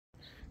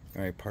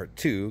All right, part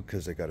 2,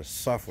 because I got a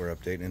software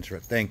update.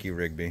 Thank you,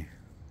 Rigby.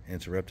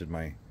 Interrupted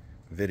my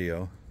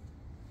video.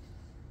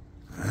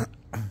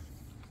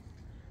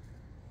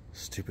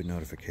 Stupid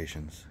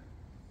notifications.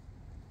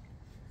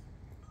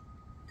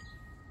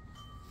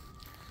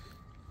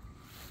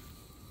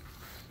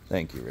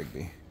 Thank you,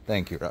 Rigby.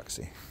 Thank you,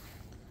 Roxy.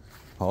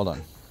 Hold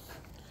on.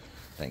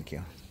 Thank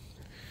you.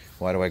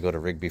 Why do I go to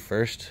Rigby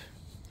first?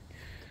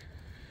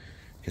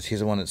 Because he's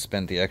the one that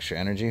spent the extra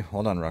energy.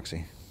 Hold on,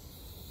 Roxy.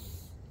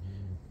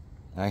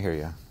 I hear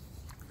ya.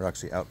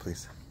 Roxy, out,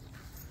 please.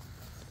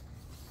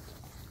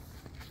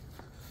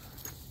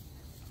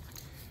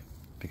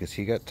 Because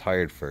he got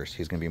tired first,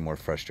 he's going to be more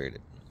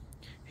frustrated.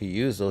 He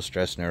used those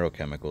stress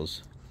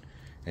neurochemicals,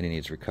 and he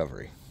needs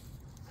recovery.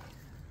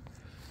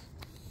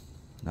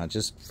 Not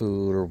just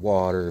food or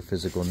water or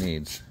physical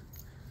needs.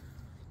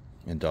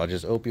 And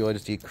Dodge's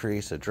opioids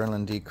decreased,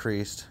 adrenaline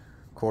decreased,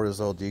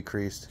 cortisol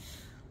decreased.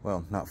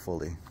 Well, not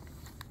fully.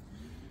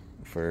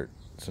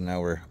 So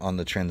now we're on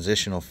the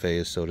transitional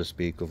phase, so to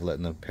speak, of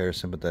letting the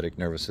parasympathetic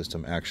nervous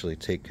system actually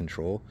take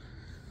control,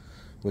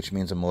 which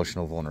means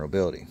emotional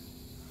vulnerability.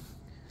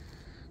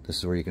 This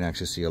is where you can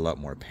actually see a lot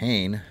more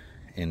pain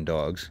in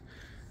dogs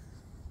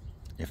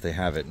if they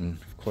have it, and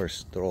of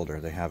course they're older,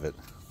 they have it.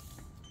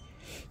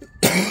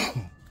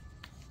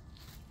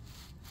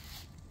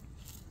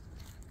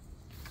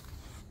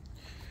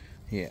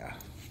 Yeah.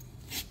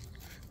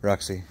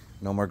 Roxy,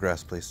 no more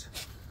grass, please.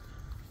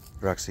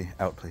 Roxy,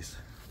 out, please.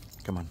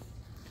 Come on.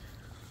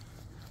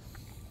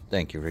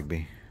 Thank you,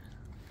 Rigby.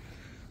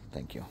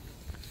 Thank you.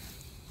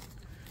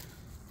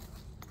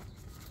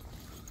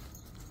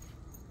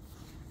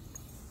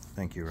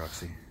 Thank you,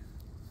 Roxy.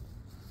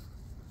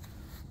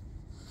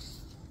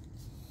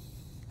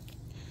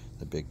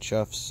 The big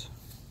chuffs.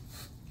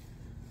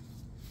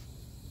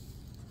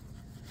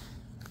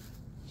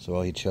 So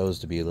while he chose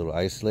to be a little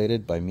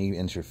isolated, by me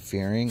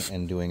interfering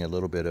and doing a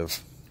little bit of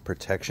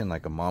protection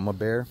like a mama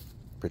bear,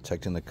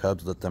 protecting the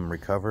cubs, let them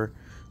recover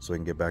so we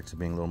can get back to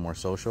being a little more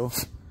social,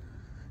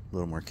 a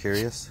little more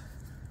curious.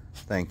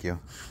 Thank you.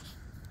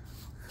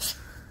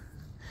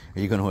 Are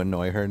you going to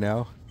annoy her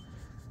now?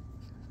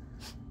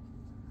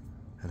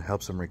 It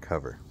helps him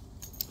recover.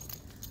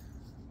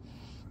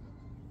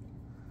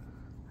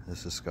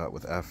 This is Scott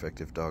with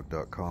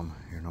AffectiveDog.com,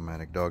 your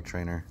nomadic dog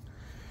trainer.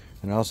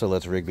 And it also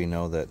lets Rigby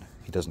know that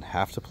he doesn't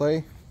have to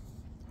play.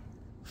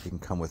 He can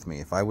come with me.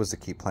 If I was to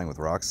keep playing with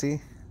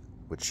Roxy,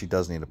 which she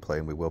does need to play,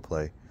 and we will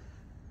play,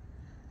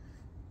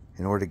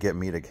 in order to get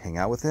me to hang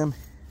out with him,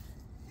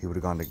 he would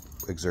have gone to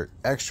exert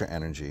extra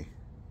energy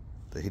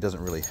that he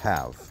doesn't really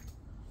have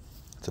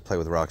to play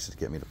with Roxy to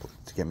get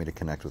me to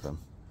connect with him.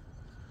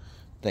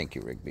 Thank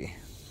you, Rigby.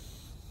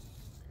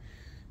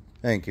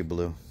 Thank you,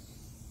 Blue.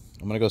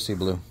 I'm gonna go see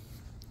Blue.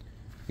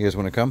 You guys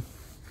want to come?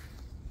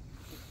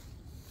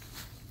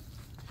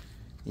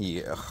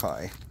 Yeah,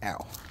 hi.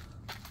 Ow.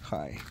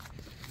 Hi.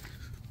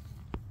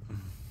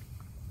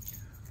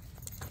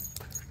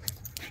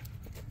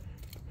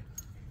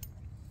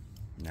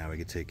 Now we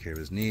can take care of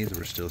his needs.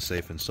 We're still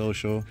safe and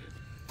social.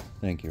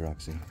 Thank you,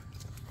 Roxy.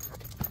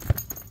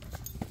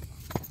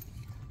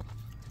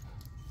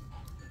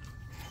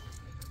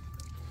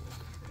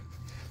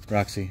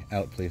 Roxy,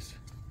 out, please.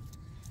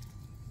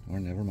 Or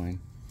never mind.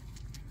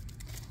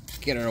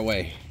 Get her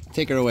away.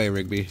 Take her away,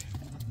 Rigby.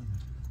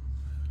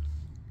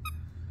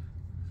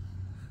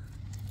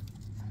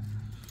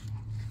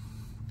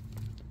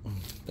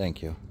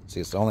 Thank you. See,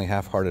 it's only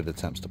half-hearted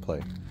attempts to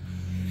play.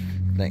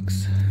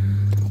 Thanks.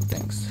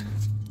 Thanks.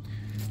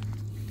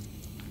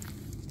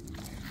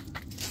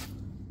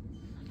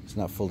 It's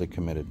not fully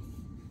committed.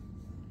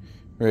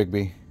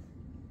 Rigby.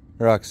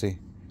 Roxy.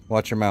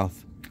 Watch your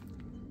mouth.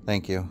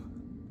 Thank you.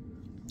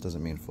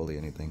 Doesn't mean fully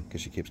anything,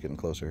 because she keeps getting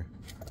closer.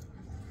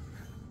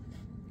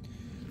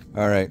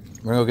 Alright,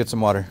 we're gonna go get some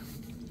water.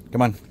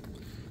 Come on.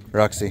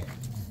 Roxy.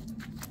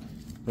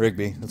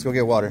 Rigby, let's go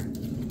get water.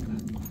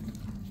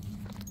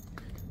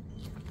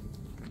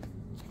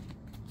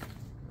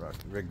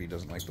 Rigby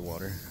doesn't like the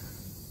water.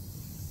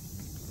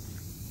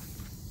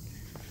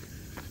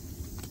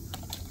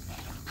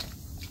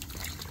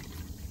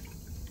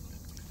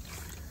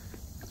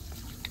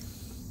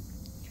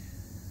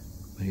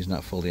 But he's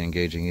not fully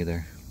engaging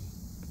either.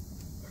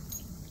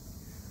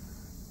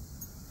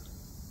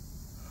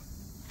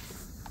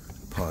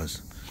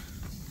 Pause.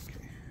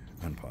 Okay,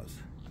 unpause.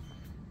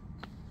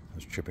 I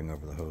was tripping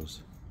over the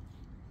hose.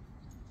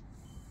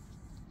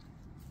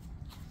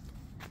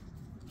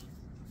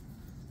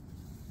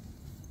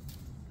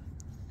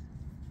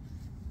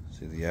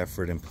 See, the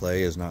effort in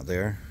play is not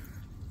there.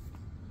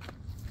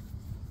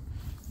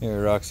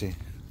 Here, Roxy.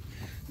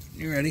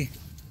 You ready?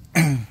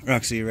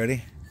 Roxy, you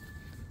ready?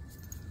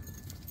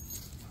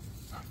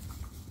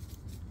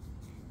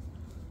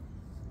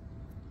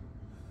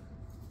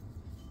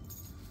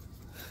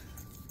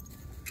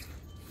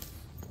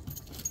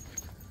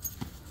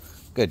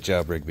 Good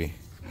job, Rigby.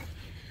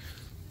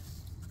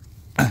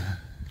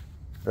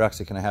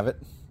 Roxy, can I have it?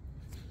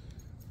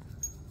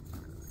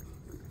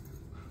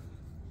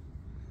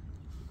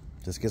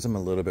 Just gives them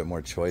a little bit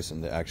more choice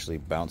and to actually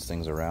bounce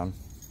things around.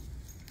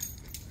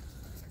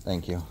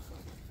 Thank you.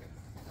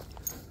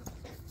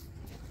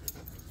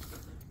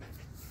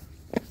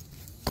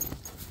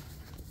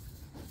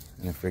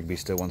 And if Rigby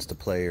still wants to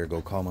play or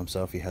go calm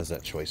himself, he has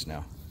that choice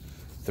now.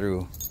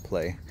 Through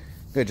play.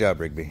 Good job,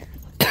 Rigby.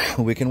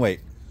 We can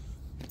wait.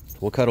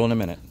 We'll cuddle in a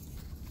minute.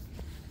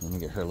 Let me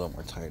get her a little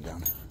more tied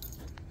down.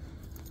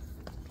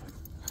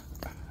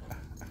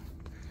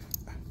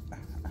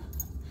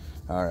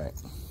 All right.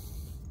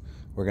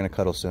 We're going to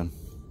cuddle soon.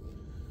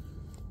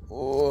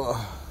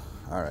 Oh,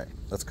 all right.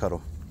 Let's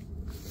cuddle.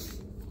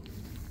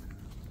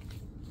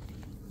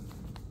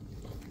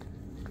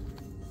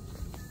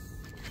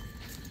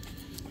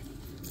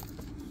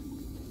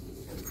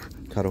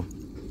 Cuddle.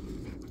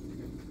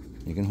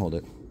 You can hold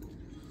it.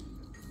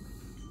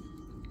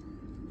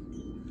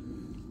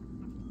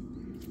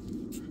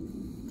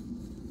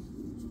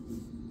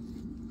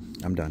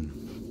 I'm done.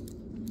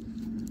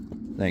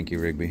 Thank you,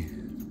 Rigby.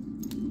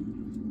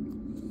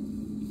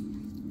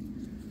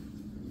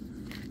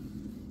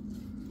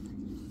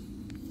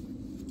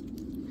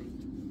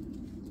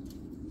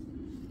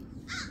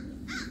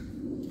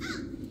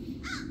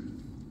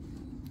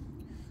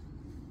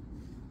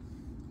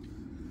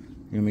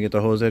 You want me to get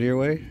the hose out of your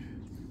way?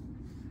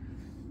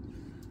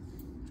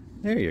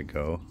 There you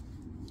go.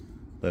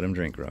 Let him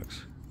drink,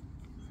 Rux.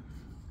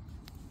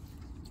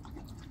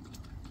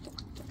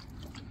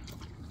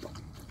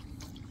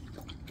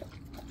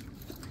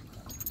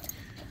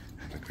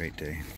 Have a great day.